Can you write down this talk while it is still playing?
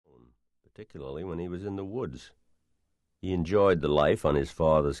particularly when he was in the woods. He enjoyed the life on his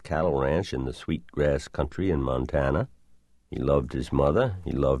father's cattle ranch in the sweet-grass country in Montana. He loved his mother.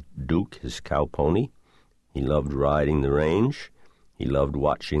 He loved Duke, his cow pony. He loved riding the range. He loved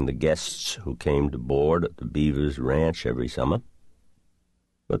watching the guests who came to board at the Beavers' ranch every summer.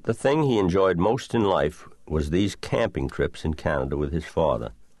 But the thing he enjoyed most in life was these camping trips in Canada with his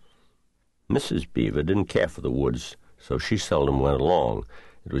father. Mrs. Beaver didn't care for the woods, so she seldom went along.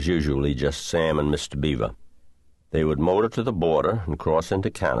 It was usually just Sam and Mr. Beaver. They would motor to the border and cross into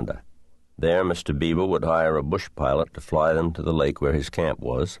Canada. There, Mr. Beaver would hire a bush pilot to fly them to the lake where his camp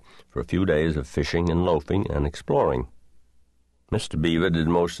was for a few days of fishing and loafing and exploring. Mr. Beaver did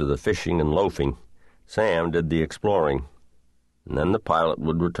most of the fishing and loafing. Sam did the exploring. And then the pilot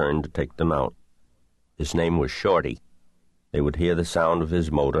would return to take them out. His name was Shorty. They would hear the sound of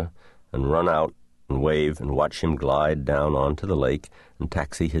his motor and run out and wave and watch him glide down onto the lake and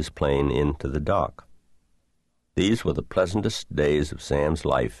taxi his plane into the dock. These were the pleasantest days of Sam's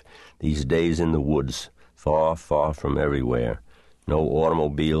life, these days in the woods, far, far from everywhere. No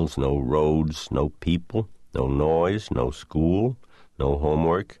automobiles, no roads, no people, no noise, no school, no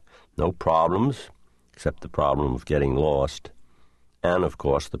homework, no problems, except the problem of getting lost, and, of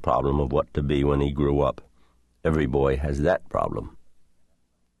course, the problem of what to be when he grew up. Every boy has that problem.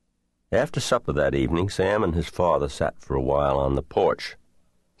 After supper that evening, Sam and his father sat for a while on the porch.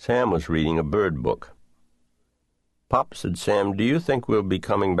 Sam was reading a bird book. "Pop," said Sam, "do you think we'll be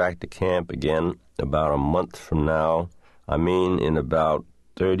coming back to camp again about a month from now? I mean, in about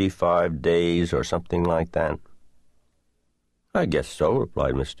 35 days or something like that?" "I guess so,"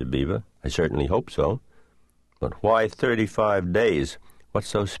 replied Mr. Beaver. "I certainly hope so." "But why 35 days? What's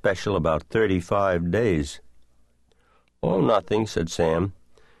so special about 35 days?" "Oh, nothing," said Sam.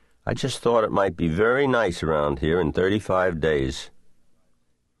 "I just thought it might be very nice around here in 35 days.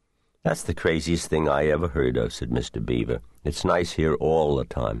 "That's the craziest thing I ever heard of," said Mr. Beaver. "It's nice here all the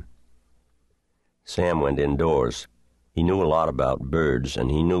time." Sam went indoors. He knew a lot about birds, and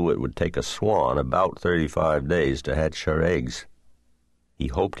he knew it would take a swan about 35 days to hatch her eggs. He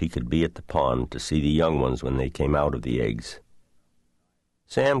hoped he could be at the pond to see the young ones when they came out of the eggs.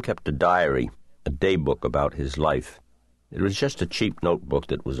 Sam kept a diary, a day book about his life. It was just a cheap notebook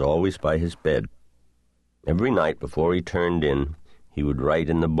that was always by his bed. Every night before he turned in, he would write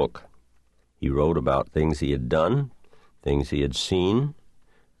in the book. He wrote about things he had done, things he had seen,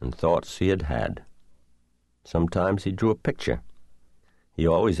 and thoughts he had had. Sometimes he drew a picture. He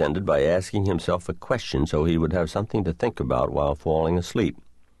always ended by asking himself a question so he would have something to think about while falling asleep.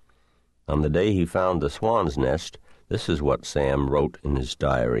 On the day he found the swan's nest, this is what Sam wrote in his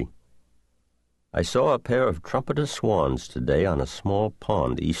diary. "I saw a pair of trumpeter swans today on a small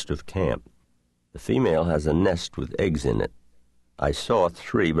pond east of camp. The female has a nest with eggs in it. I saw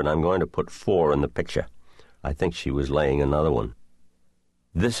 3, but I'm going to put 4 in the picture. I think she was laying another one.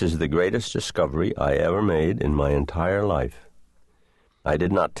 This is the greatest discovery I ever made in my entire life. I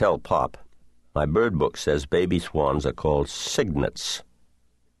did not tell Pop. My bird book says baby swans are called cygnets.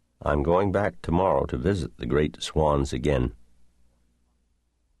 I'm going back tomorrow to visit the great swans again.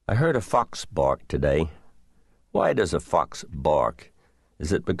 I heard a fox bark today. Why does a fox bark?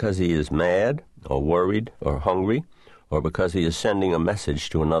 Is it because he is mad, or worried, or hungry, or because he is sending a message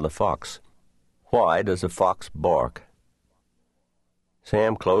to another fox? Why does a fox bark?"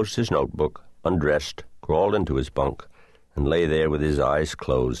 Sam closed his notebook, undressed, crawled into his bunk, and lay there with his eyes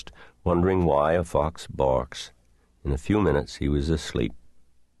closed, wondering why a fox barks. In a few minutes he was asleep.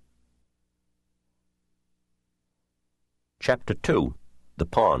 Chapter 2. The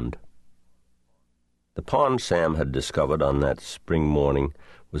Pond. The pond Sam had discovered on that spring morning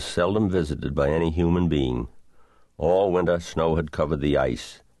was seldom visited by any human being. All winter snow had covered the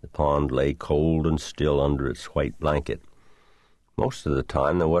ice. The pond lay cold and still under its white blanket. Most of the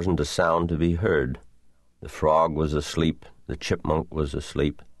time there wasn't a sound to be heard. The frog was asleep, the chipmunk was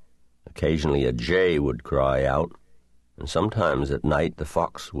asleep. Occasionally a jay would cry out, and sometimes at night the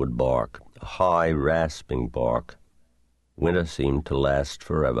fox would bark, a high, rasping bark. Winter seemed to last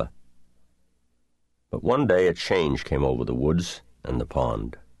forever. But one day a change came over the woods and the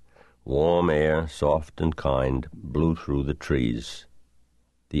pond. Warm air, soft and kind, blew through the trees.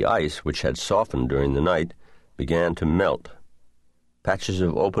 The ice, which had softened during the night, began to melt. Patches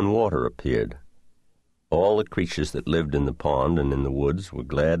of open water appeared. All the creatures that lived in the pond and in the woods were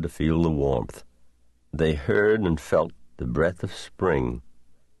glad to feel the warmth. They heard and felt the breath of spring,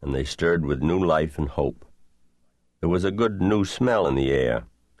 and they stirred with new life and hope. There was a good new smell in the air,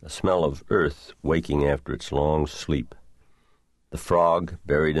 a smell of earth waking after its long sleep. The frog,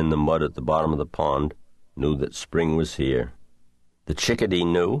 buried in the mud at the bottom of the pond, knew that spring was here. The chickadee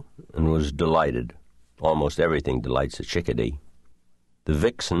knew and was delighted. Almost everything delights a chickadee. The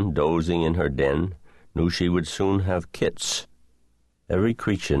vixen, dozing in her den, knew she would soon have kits. Every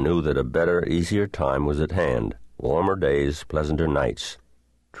creature knew that a better, easier time was at hand. Warmer days, pleasanter nights.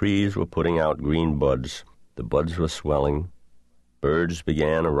 Trees were putting out green buds. The buds were swelling. Birds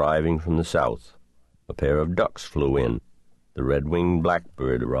began arriving from the south. A pair of ducks flew in. The red-winged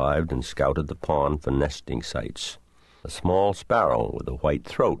blackbird arrived and scouted the pond for nesting sites. A small sparrow with a white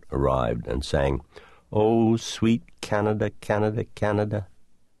throat arrived and sang, "Oh, sweet Canada, Canada, Canada."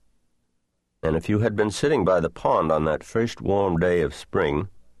 And if you had been sitting by the pond on that first warm day of spring,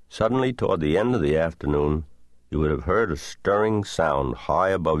 suddenly toward the end of the afternoon, you would have heard a stirring sound high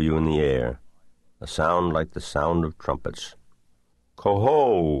above you in the air, a sound like the sound of trumpets.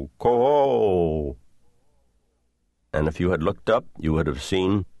 "Ko-ho! Ko-ho!" And if you had looked up, you would have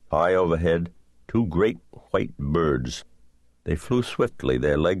seen, high overhead, two great white birds. They flew swiftly,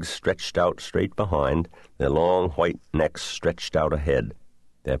 their legs stretched out straight behind, their long white necks stretched out ahead,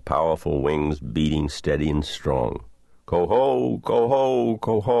 their powerful wings beating steady and strong. "Ko-ho! Ko-ho!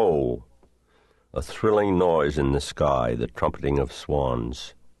 Ko-ho!" A thrilling noise in the sky, the trumpeting of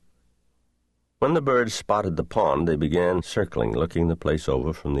swans. When the birds spotted the pond, they began circling, looking the place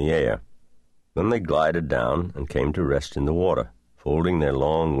over from the air. Then they glided down and came to rest in the water, folding their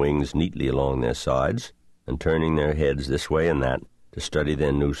long wings neatly along their sides and turning their heads this way and that to study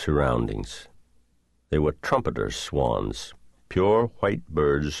their new surroundings. They were trumpeter swans, pure white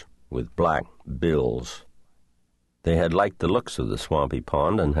birds with black bills. They had liked the looks of the swampy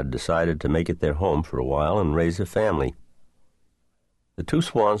pond and had decided to make it their home for a while and raise a family. The two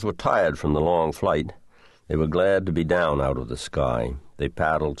swans were tired from the long flight. They were glad to be down out of the sky. They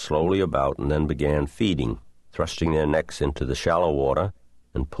paddled slowly about and then began feeding, thrusting their necks into the shallow water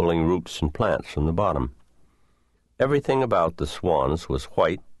and pulling roots and plants from the bottom. Everything about the swans was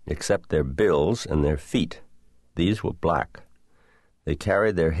white except their bills and their feet. These were black. They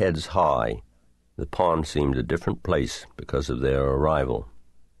carried their heads high. The pond seemed a different place because of their arrival.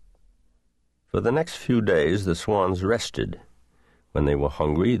 For the next few days the swans rested. When they were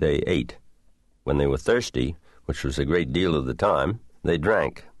hungry, they ate. When they were thirsty, which was a great deal of the time, they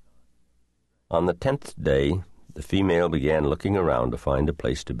drank. On the 10th day, the female began looking around to find a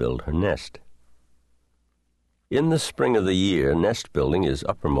place to build her nest. In the spring of the year, nest building is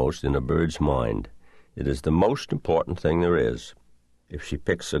uppermost in a bird's mind. It is the most important thing there is. If she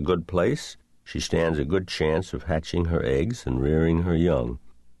picks a good place, she stands a good chance of hatching her eggs and rearing her young.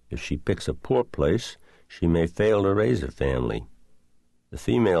 If she picks a poor place, she may fail to raise a family. The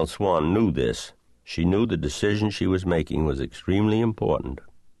female swan knew this. She knew the decision she was making was extremely important.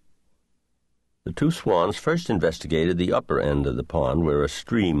 The two swans first investigated the upper end of the pond where a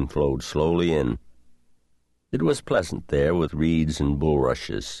stream flowed slowly in. It was pleasant there with reeds and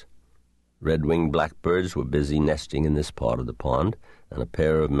bulrushes. Red-winged blackbirds were busy nesting in this part of the pond, and a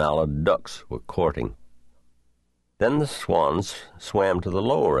pair of mallard ducks were courting. Then the swans swam to the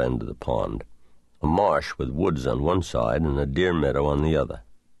lower end of the pond, a marsh with woods on one side and a deer meadow on the other.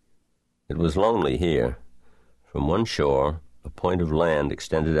 It was lonely here. From one shore, a point of land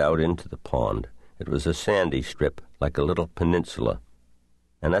extended out into the pond. It was a sandy strip, like a little peninsula,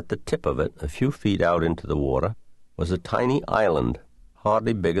 and at the tip of it, a few feet out into the water, was a tiny island,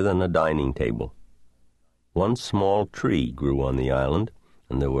 hardly bigger than a dining table. One small tree grew on the island,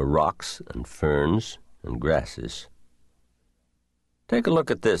 and there were rocks and ferns and grasses. "Take a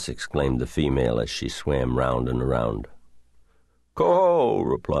look at this," exclaimed the female as she swam round and around. "Ko-ho,"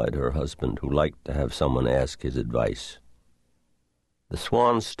 replied her husband, who liked to have someone ask his advice. The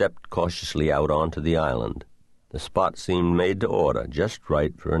swan stepped cautiously out onto the island. The spot seemed made to order, just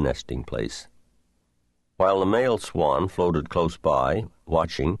right for a nesting place. While the male swan floated close by,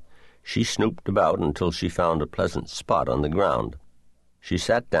 watching, she snooped about until she found a pleasant spot on the ground. She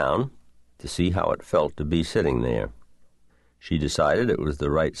sat down to see how it felt to be sitting there. She decided it was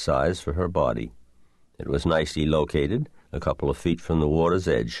the right size for her body. It was nicely located, a couple of feet from the water's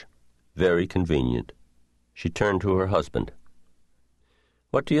edge. Very convenient. She turned to her husband.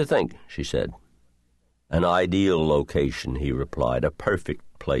 "What do you think?" she said. "An ideal location," he replied, "a perfect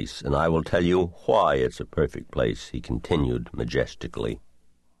place, and I will tell you why it's a perfect place," he continued majestically.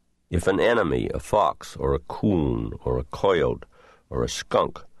 "If an enemy, a fox or a coon or a coyote or a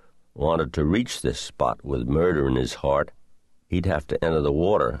skunk, wanted to reach this spot with murder in his heart, he'd have to enter the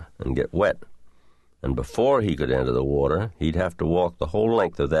water and get wet. And before he could enter the water, he'd have to walk the whole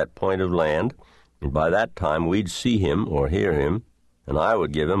length of that point of land, and by that time we'd see him or hear him, and I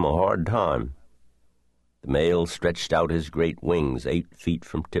would give him a hard time." The male stretched out his great wings 8 feet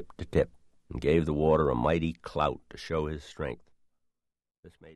from tip to tip and gave the water a mighty clout to show his strength. This made